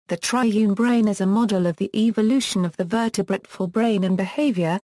The Triune Brain is a model of the evolution of the vertebrate forebrain and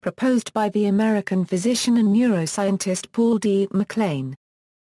behavior, proposed by the American physician and neuroscientist Paul D. MacLean.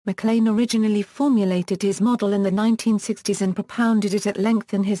 MacLean originally formulated his model in the 1960s and propounded it at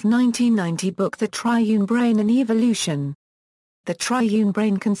length in his 1990 book The Triune Brain and Evolution. The Triune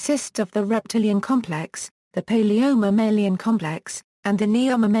Brain consists of the reptilian complex, the paleomammalian complex, and the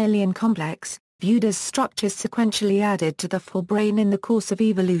neomammalian complex, viewed as structures sequentially added to the forebrain in the course of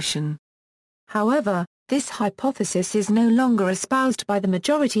evolution. However, this hypothesis is no longer espoused by the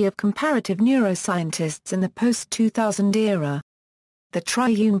majority of comparative neuroscientists in the post-2000 era. The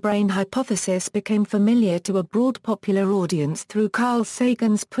triune brain hypothesis became familiar to a broad popular audience through Carl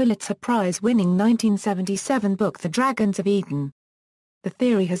Sagan's Pulitzer Prize-winning 1977 book The Dragons of Eden. The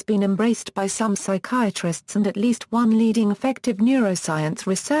theory has been embraced by some psychiatrists and at least one leading affective neuroscience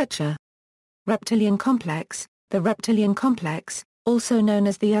researcher. Reptilian complex. The reptilian complex, also known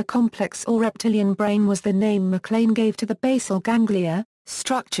as the complex or reptilian brain, was the name MacLean gave to the basal ganglia,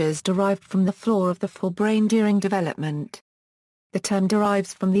 structures derived from the floor of the forebrain during development. The term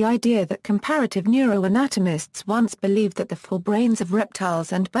derives from the idea that comparative neuroanatomists once believed that the forebrains of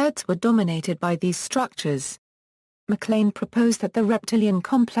reptiles and birds were dominated by these structures. MacLean proposed that the reptilian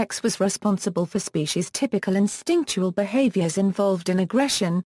complex was responsible for species-typical instinctual behaviors involved in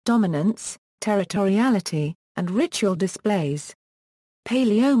aggression, dominance, territoriality, and ritual displays.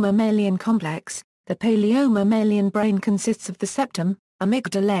 Paleomammalian complex. The paleomammalian brain consists of the septum,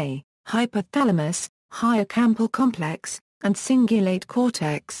 amygdalae, hypothalamus, hippocampal complex, and cingulate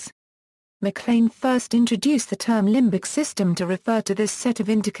cortex. MacLean first introduced the term limbic system to refer to this set of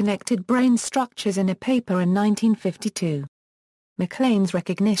interconnected brain structures in a paper in 1952. MacLean's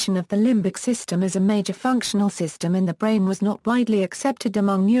recognition of the limbic system as a major functional system in the brain was not widely accepted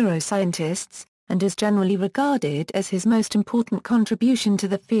among neuroscientists, and is generally regarded as his most important contribution to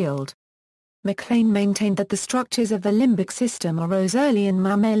the field. MacLean maintained that the structures of the limbic system arose early in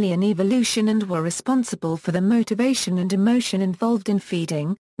mammalian evolution and were responsible for the motivation and emotion involved in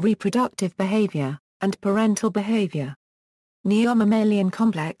feeding, reproductive behavior, and parental behavior. Neomammalian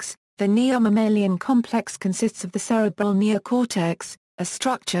complex. The neomammalian complex consists of the cerebral neocortex, a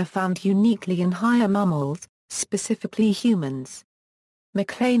structure found uniquely in higher mammals, specifically humans.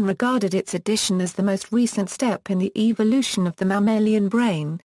 MacLean regarded its addition as the most recent step in the evolution of the mammalian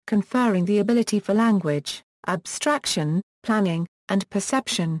brain, conferring the ability for language, abstraction, planning, and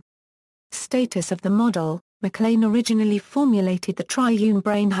perception. Status of the model. MacLean originally formulated the triune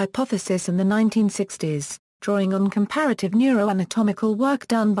brain hypothesis in the 1960s, drawing on comparative neuroanatomical work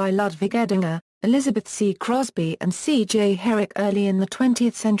done by Ludwig Edinger, Elizabeth C. Crosby and C. J. Herrick early in the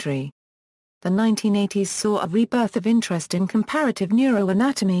 20th century. The 1980s saw a rebirth of interest in comparative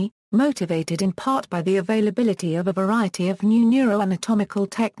neuroanatomy, motivated in part by the availability of a variety of new neuroanatomical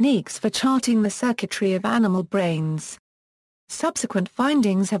techniques for charting the circuitry of animal brains. Subsequent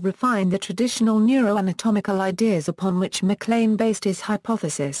findings have refined the traditional neuroanatomical ideas upon which MacLean based his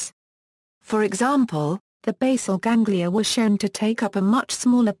hypothesis. For example, the basal ganglia were shown to take up a much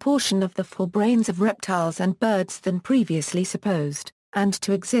smaller portion of the forebrains of reptiles and birds than previously supposed, and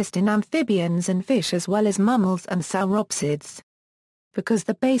to exist in amphibians and fish as well as mammals and sauropsids. Because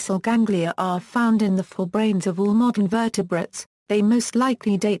the basal ganglia are found in the forebrains of all modern vertebrates, they most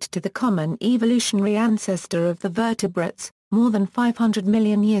likely date to the common evolutionary ancestor of the vertebrates, more than 500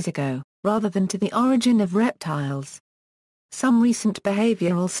 million years ago, rather than to the origin of reptiles. Some recent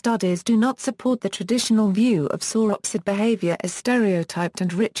behavioral studies do not support the traditional view of sauropsid behavior as stereotyped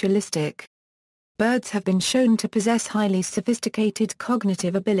and ritualistic. Birds have been shown to possess highly sophisticated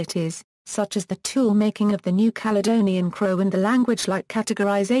cognitive abilities, such as the tool-making of the New Caledonian crow and the language-like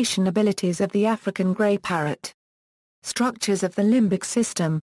categorization abilities of the African grey parrot. Structures of the limbic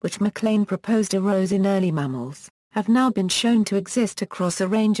system, which MacLean proposed arose in early mammals, have now been shown to exist across a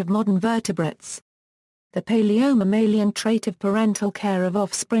range of modern vertebrates. The paleomammalian trait of parental care of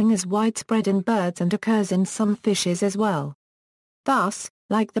offspring is widespread in birds and occurs in some fishes as well. Thus,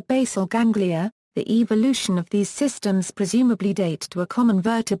 like the basal ganglia, the evolution of these systems presumably date to a common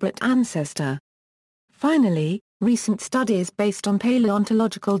vertebrate ancestor. Finally, recent studies based on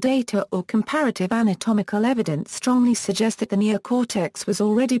paleontological data or comparative anatomical evidence strongly suggest that the neocortex was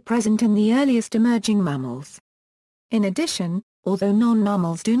already present in the earliest emerging mammals. In addition, although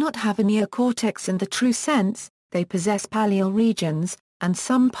non-mammals do not have a neocortex in the true sense, they possess pallial regions, and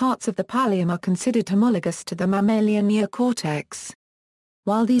some parts of the pallium are considered homologous to the mammalian neocortex.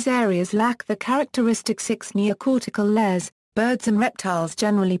 While these areas lack the characteristic 6 neocortical layers, birds and reptiles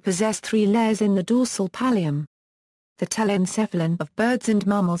generally possess 3 layers in the dorsal pallium. The telencephalon of birds and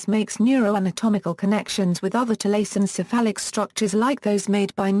mammals makes neuroanatomical connections with other telencephalic structures like those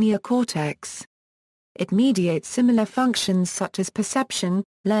made by neocortex. It mediates similar functions such as perception,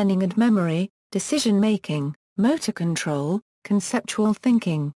 learning and memory, decision-making, motor control, conceptual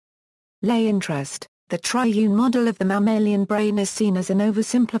thinking. Lay interest. The triune model of the mammalian brain is seen as an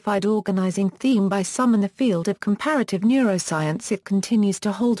oversimplified organizing theme by some in the field of comparative neuroscience. It continues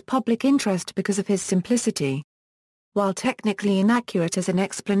to hold public interest because of his simplicity. While technically inaccurate as an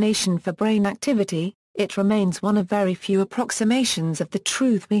explanation for brain activity, it remains one of very few approximations of the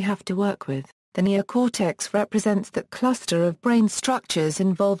truth we have to work with. The neocortex represents that cluster of brain structures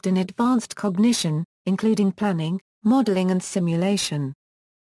involved in advanced cognition, including planning, modeling and simulation.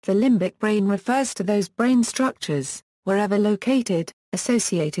 The limbic brain refers to those brain structures, wherever located,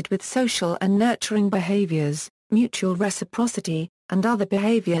 associated with social and nurturing behaviors, mutual reciprocity, and other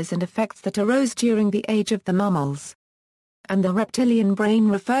behaviors and effects that arose during the age of the mammals. And the reptilian brain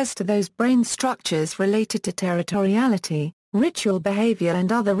refers to those brain structures related to territoriality, ritual behavior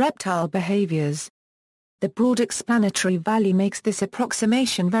and other reptile behaviors. The broad explanatory value makes this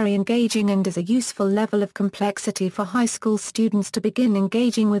approximation very engaging and is a useful level of complexity for high school students to begin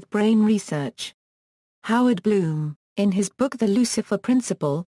engaging with brain research. Howard Bloom, in his book The Lucifer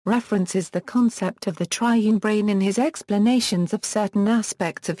Principle, references the concept of the triune brain in his explanations of certain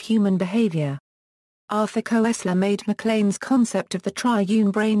aspects of human behavior. Arthur Koestler made MacLean's concept of the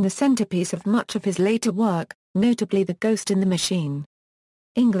triune brain the centerpiece of much of his later work, notably The Ghost in the Machine.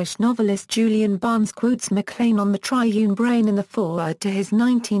 English novelist Julian Barnes quotes MacLean on the triune brain in the foreword to his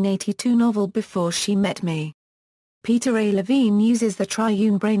 1982 novel Before She Met Me. Peter A. Levine uses the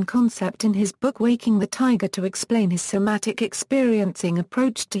triune brain concept in his book Waking the Tiger to explain his somatic experiencing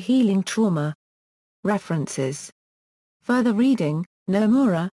approach to healing trauma. References. Further reading,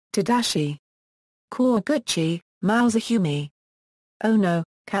 Nomura, Tadashi. Kawaguchi, Masahumi. Ono,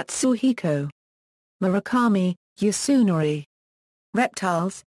 Katsuhiko. Murakami, Yasunori.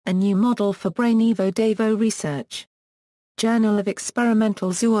 Reptiles, A New Model for Brain Evo-Devo Research. Journal of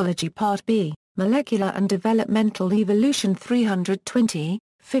Experimental Zoology Part B, Molecular and Developmental Evolution 320,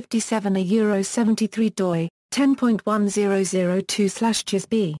 57 €73 doi,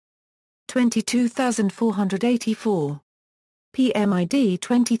 10.1002/JSB. 22484. PMID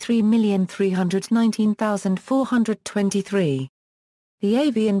 23319423. The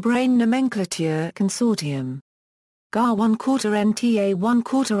Avian Brain Nomenclature Consortium. GA 1/4 NTA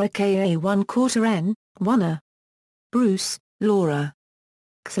 1/4 AKA 1/4 N, 1A. Bruce, Laura.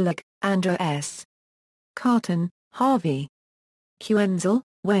 Xelag, Andrew S. Carton, Harvey. Quenzel,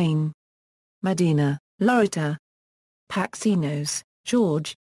 Wayne. Medina, Loretta. Paxinos,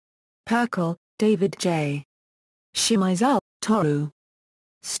 George. Perkel, David J. Shimizal, Toru.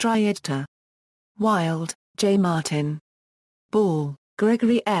 Striedter. Wild, J. Martin. Ball,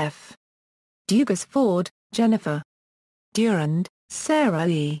 Gregory F. Dugas Ford, Jennifer. Durand, Sarah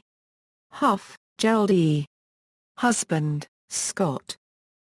E. Huff, Gerald E. Husband, Scott.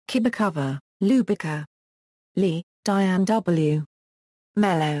 Kibakova, Lubica. Lee, Diane W.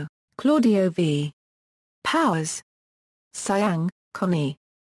 Mello, Claudio V. Powers. Siang, Connie.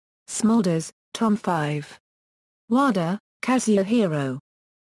 Smulders, Tom 5. Wada, Kazuhiro.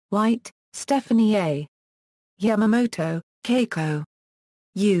 White, Stephanie A. Yamamoto, Keiko.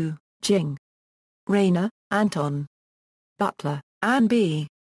 Yu, Jing. Rayner, Anton. Butler, Anne B.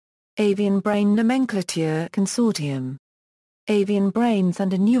 Avian Brain Nomenclature Consortium. Avian Brains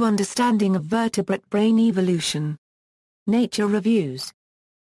and a New Understanding of Vertebrate Brain Evolution. Nature Reviews.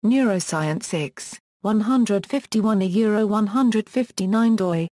 Neuroscience 6, 151 €159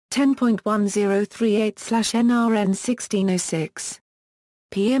 doi, 10.1038/NRN 1606.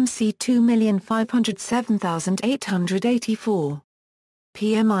 PMC 2507884.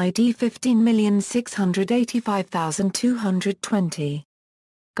 PMID 15685220.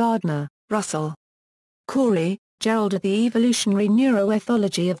 Gardner, Russell. Corey, Gerald. The Evolutionary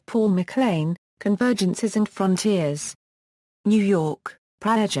Neuroethology of Paul MacLean, Convergences and Frontiers. New York,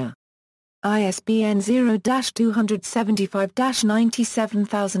 Praeger. ISBN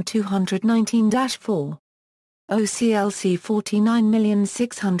 0-275-97219-4. OCLC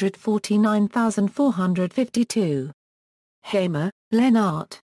 49649452. Hamer,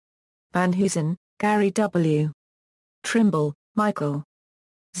 Lennart. Van Hoosen, Gary W. Trimble, Michael.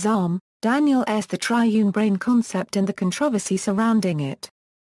 Zahm, Daniel S. The Triune Brain Concept and the Controversy Surrounding It.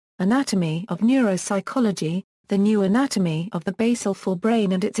 Anatomy of Neuropsychology, The New Anatomy of the Basal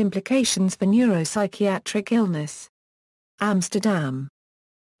Forebrain and Its Implications for Neuropsychiatric Illness. Amsterdam.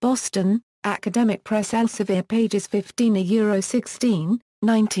 Boston, Academic Press Elsevier pages 15 €16,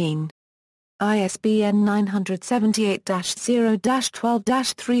 19. ISBN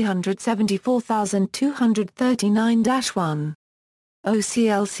 978-0-12-374239-1.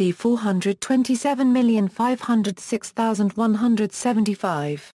 OCLC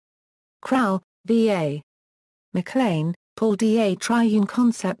 427506175. Crowell, V.A. MacLean, Paul D. A Triune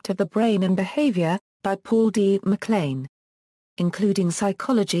Concept of the Brain and Behavior, by Paul D. MacLean. Including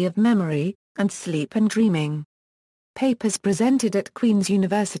Psychology of Memory, and Sleep and Dreaming. Papers presented at Queen's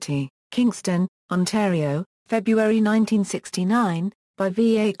University, Kingston, Ontario, February 1969, by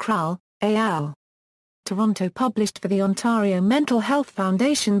V. A. Crowell, A. al. Toronto. Published for the Ontario Mental Health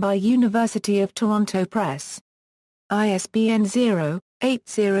Foundation by University of Toronto Press. ISBN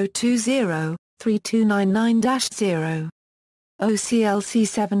 0-8020-3299-0. OCLC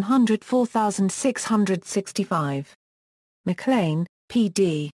 704665. MacLean,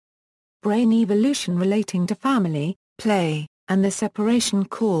 P.D. Brain Evolution Relating to Family, Play, and the Separation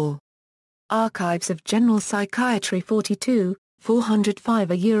Call. Archives of General Psychiatry 42, 405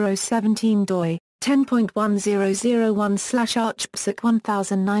 €17 doi, 10.1001/ArchPsych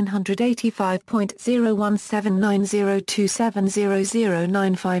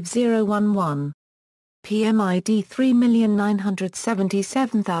 1985.017902700950011. PMID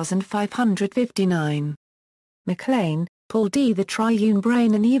 3977559. MacLean, Paul D. The Triune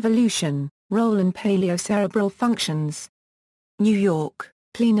Brain and Evolution, Role in Paleocerebral Functions. New York,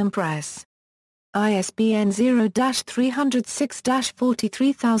 Plenum Press. ISBN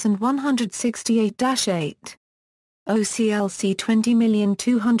 0-306-43168-8. OCLC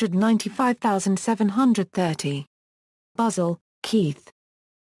 20295730. Buzzell, Keith.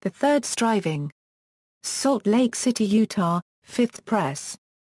 The Third Striving. Salt Lake City, Utah, 5th Press.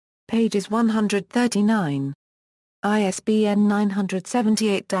 Pages 139. ISBN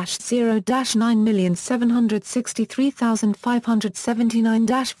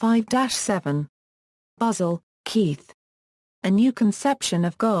 978-0-9763579-5-7. Buzzell, Keith. A New Conception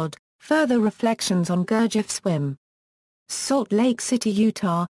of God, Further Reflections on Gurdjieff Swim. Salt Lake City,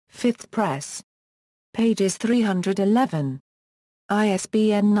 Utah, 5th Press. Pages 311.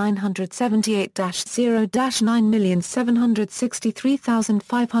 ISBN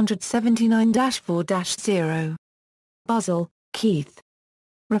 978-0-9763579-4-0. Buzzell, Keith.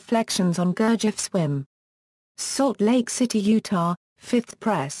 Reflections on Gurdjieff Swim. Salt Lake City, Utah, 5th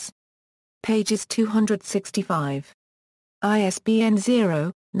Press. Pages 265. ISBN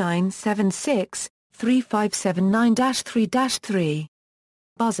 0-976-3579-3-3.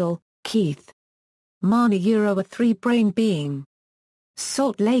 Buzzell, Keith. Mana Euro a Three-Brain Being.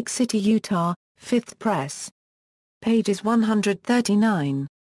 Salt Lake City, Utah, 5th Press. Pages 139.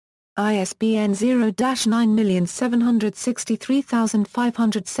 ISBN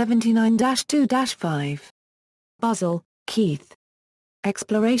 0-9763579-2-5. Buzzell, Keith.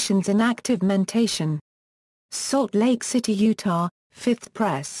 Explorations in Active Mentation. Salt Lake City, Utah, 5th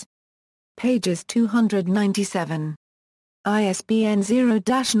Press. Pages 297. ISBN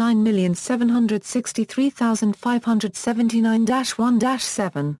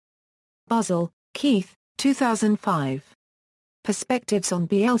 0-9763579-1-7. Buzzell, Keith, 2005. Perspectives on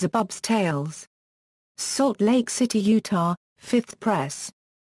Beelzebub's Tales. Salt Lake City, Utah, 5th Press.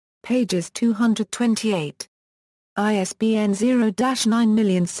 Pages 228. ISBN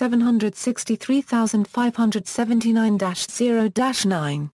 0-9763579-0-9.